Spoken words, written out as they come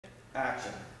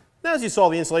Action. Now, as you saw,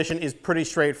 the installation is pretty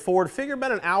straightforward. Figure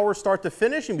about an hour start to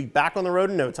finish and be back on the road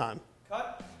in no time.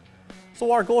 Cut.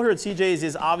 So our goal here at CJ's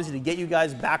is obviously to get you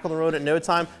guys back on the road at no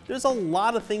time. There's a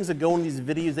lot of things that go in these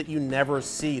videos that you never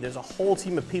see. There's a whole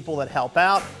team of people that help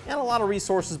out and a lot of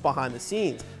resources behind the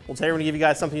scenes. Well, today we're gonna give you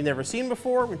guys something you've never seen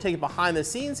before. We're gonna take it behind the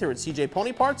scenes here at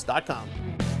CJPonyParts.com.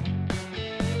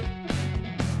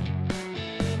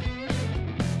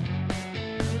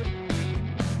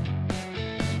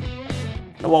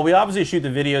 Now, while we obviously shoot the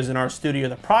videos in our studio,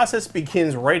 the process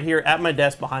begins right here at my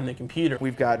desk behind the computer.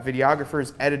 We've got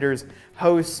videographers, editors,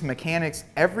 hosts, mechanics.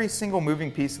 Every single moving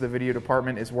piece of the video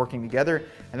department is working together,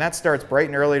 and that starts bright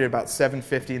and early at about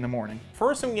 7:50 in the morning.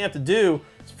 First thing you have to do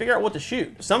is figure out what to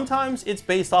shoot. Sometimes it's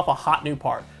based off a hot new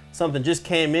part. Something just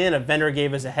came in, a vendor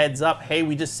gave us a heads up, hey,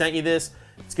 we just sent you this.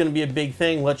 It's gonna be a big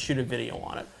thing, let's shoot a video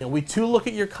on it. And we too look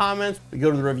at your comments, we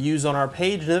go to the reviews on our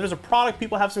page, and if there's a product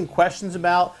people have some questions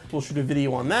about, we'll shoot a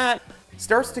video on that.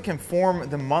 Starts to conform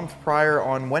the month prior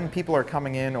on when people are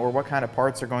coming in or what kind of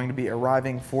parts are going to be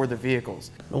arriving for the vehicles.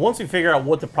 Now, once we figure out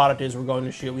what the product is we're going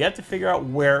to shoot, we have to figure out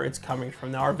where it's coming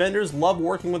from. Now, our vendors love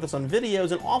working with us on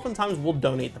videos, and oftentimes we'll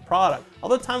donate the product.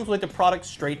 Other times we'll get the product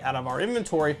straight out of our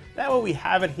inventory. That way we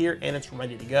have it here and it's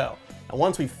ready to go. And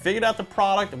once we've figured out the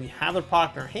product and we have the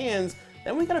product in our hands,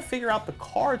 then we gotta figure out the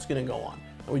car it's gonna go on.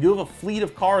 And we do have a fleet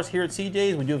of cars here at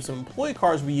CJ's. We do have some employee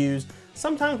cars we use.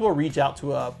 Sometimes we'll reach out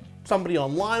to somebody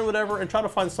online, whatever, and try to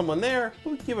find someone there who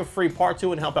we can give a free part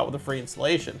to and help out with a free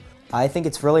installation. I think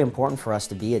it's really important for us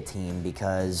to be a team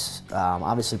because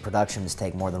obviously productions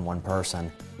take more than one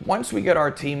person. Once we get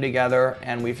our team together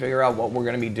and we figure out what we're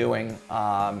going to be doing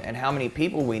and how many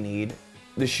people we need,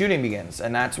 the shooting begins,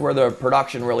 and that's where the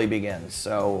production really begins.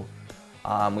 So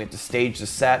we have to stage the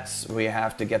sets, we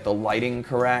have to get the lighting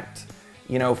correct.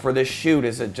 You know, for this shoot,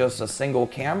 is it just a single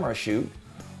camera shoot,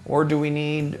 or do we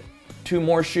need 2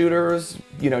 more shooters?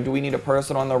 You know, do we need a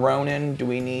person on the Ronin? Do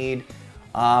we need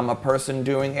a person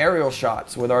doing aerial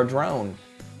shots with our drone?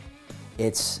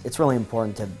 It's really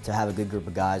important to have a good group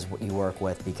of guys you work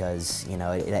with because, you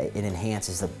know, it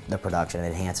enhances the production, it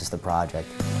enhances the project.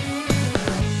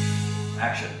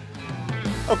 Action.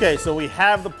 Okay, so we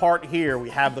have the part here.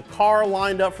 We have the car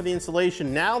lined up for the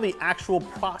installation. Now the actual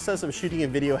process of shooting a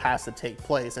video has to take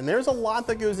place, and there's a lot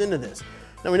that goes into this.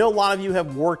 Now, we know a lot of you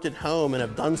have worked at home and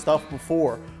have done stuff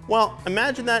before. Well,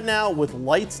 imagine that now with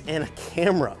lights and a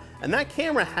camera, and that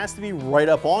camera has to be right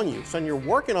up on you. So when you're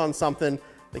working on something,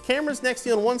 the camera's next to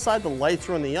you on one side, the lights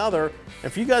are on the other,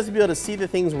 and for you guys to be able to see the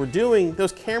things we're doing,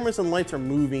 those cameras and lights are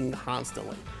moving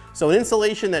constantly. So an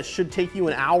installation that should take you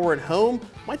an hour at home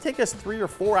might take us 3 or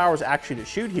 4 hours actually to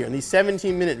shoot here. And these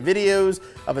 17-minute videos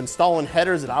of installing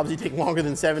headers that obviously take longer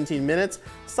than 17 minutes,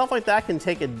 stuff like that can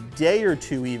take a day or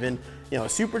 2 even. You know, a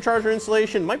supercharger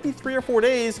installation might be 3 or 4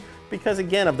 days because,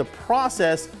 again, of the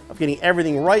process of getting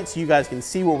everything right so you guys can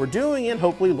see what we're doing and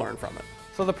hopefully learn from it.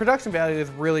 So the production value is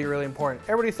really, really important.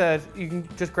 Everybody says you can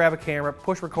just grab a camera,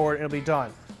 push record, and it'll be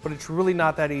done. But it's really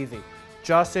not that easy.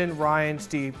 Justin, Ryan,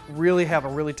 Steve really have a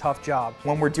really tough job.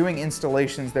 When we're doing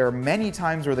installations, there are many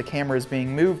times where the camera is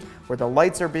being moved, where the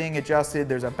lights are being adjusted,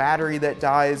 there's a battery that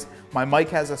dies, my mic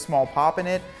has a small pop in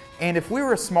it, and if we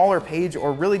were a smaller page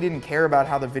or really didn't care about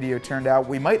how the video turned out,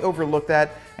 we might overlook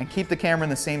that and keep the camera in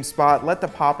the same spot, let the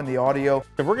pop in the audio.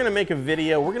 If we're gonna make a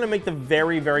video, we're gonna make the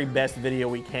very, very best video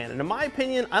we can. And in my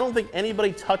opinion, I don't think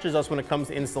anybody touches us when it comes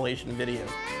to installation videos.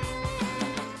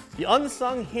 The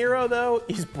unsung hero, though,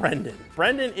 is Brendan.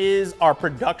 Brendan is our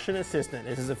production assistant,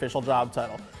 is his official job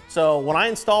title. So when I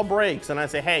install brakes and I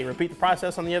say, hey, repeat the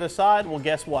process on the other side, well,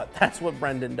 guess what? That's what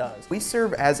Brendan does. We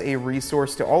serve as a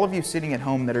resource to all of you sitting at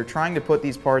home that are trying to put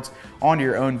these parts onto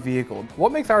your own vehicle.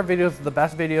 What makes our videos the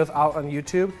best videos out on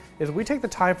YouTube is we take the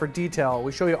time for detail.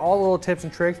 We show you all the little tips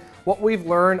and tricks, what we've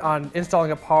learned on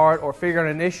installing a part or figuring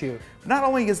out an issue. Not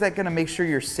only is that going to make sure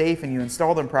you're safe and you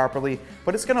install them properly,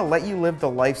 but it's going to let you live the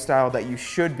lifestyle that you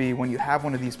should be when you have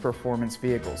one of these performance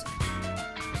vehicles.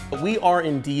 We are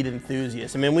indeed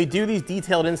enthusiasts. I mean, we do these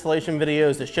detailed installation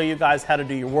videos to show you guys how to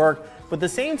do your work, but at the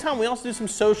same time, we also do some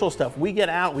social stuff. We get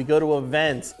out, we go to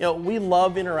events. You know, we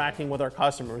love interacting with our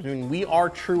customers. I mean, we are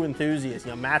true enthusiasts.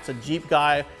 You know, Matt's a Jeep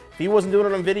guy. If he wasn't doing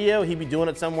it on video, he'd be doing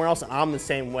it somewhere else, and I'm the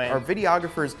same way. Our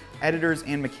videographers, editors,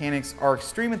 and mechanics are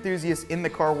extreme enthusiasts in the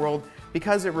car world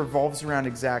because it revolves around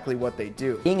exactly what they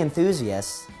do. Being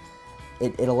enthusiasts,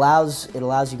 it allows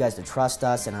you guys to trust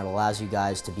us, and it allows you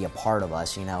guys to be a part of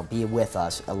us, you know, be with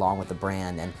us along with the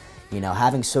brand. And, you know,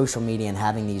 having social media and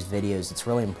having these videos, it's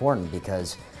really important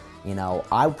because, you know,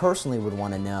 I personally would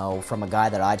want to know from a guy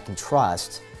that I can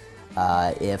trust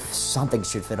if something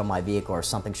should fit on my vehicle or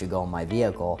something should go on my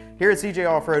vehicle. Here at CJ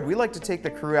Off-Road, we like to take the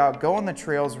crew out, go on the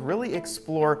trails, really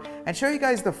explore, and show you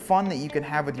guys the fun that you can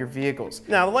have with your vehicles.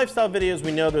 Now, the lifestyle videos,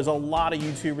 we know there's a lot of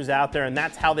YouTubers out there, and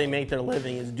that's how they make their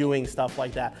living, is doing stuff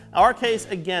like that. In our case,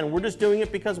 again, we're just doing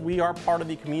it because we are part of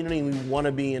the community and we want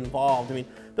to be involved. I mean,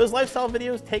 those lifestyle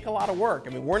videos take a lot of work. I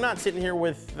mean, we're not sitting here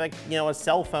with, like, you know, a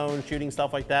cell phone shooting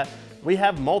stuff like that. We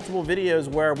have multiple videos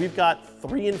where we've got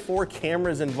 3 and 4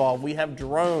 cameras involved. We have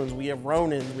drones, we have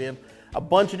Ronins, we have a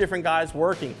bunch of different guys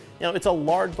working. You know, it's a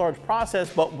large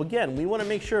process, but again, we want to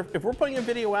make sure if we're putting a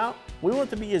video out, we want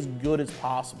it to be as good as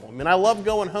possible. I mean, I love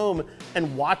going home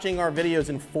and watching our videos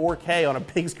in 4K on a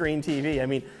big screen TV. I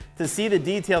mean, to see the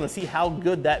detail and to see how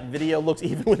good that video looks,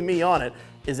 even with me on it,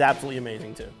 is absolutely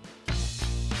amazing too.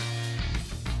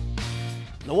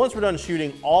 Now, once we're done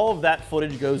shooting, all of that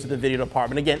footage goes to the video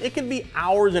department. Again, it can be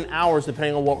hours and hours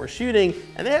depending on what we're shooting,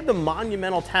 and they have the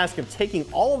monumental task of taking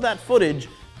all of that footage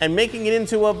and making it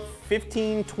into a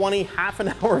 15, 20, half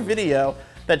an hour video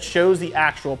that shows the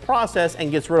actual process and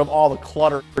gets rid of all the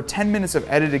clutter. For 10 minutes of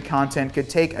edited content could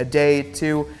take a day,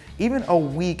 2, even a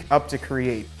week up to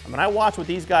create. I mean, I watch what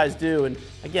these guys do, and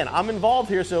again, I'm involved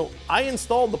here, so I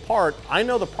installed the part, I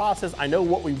know the process, I know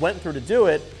what we went through to do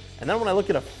it, and then when I look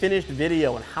at a finished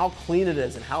video and how clean it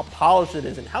is and how polished it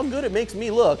is and how good it makes me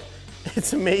look,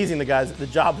 it's amazing the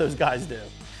job those guys do.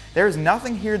 There's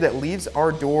nothing here that leaves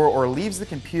our door or leaves the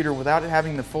computer without it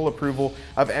having the full approval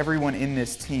of everyone in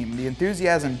this team. The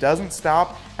enthusiasm doesn't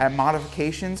stop at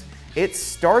modifications. It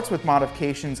starts with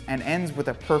modifications and ends with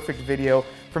a perfect video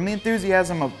from the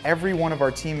enthusiasm of every one of our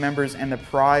team members and the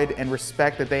pride and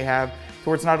respect that they have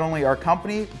towards not only our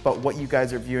company, but what you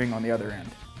guys are viewing on the other end.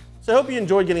 So I hope you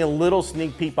enjoyed getting a little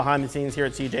sneak peek behind the scenes here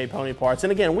at CJ Pony Parts.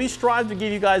 And again, we strive to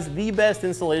give you guys the best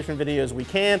installation videos we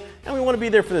can, and we want to be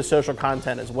there for the social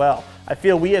content as well. I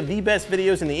feel we have the best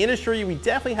videos in the industry. We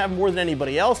definitely have more than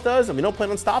anybody else does, and we don't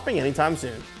plan on stopping anytime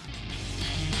soon.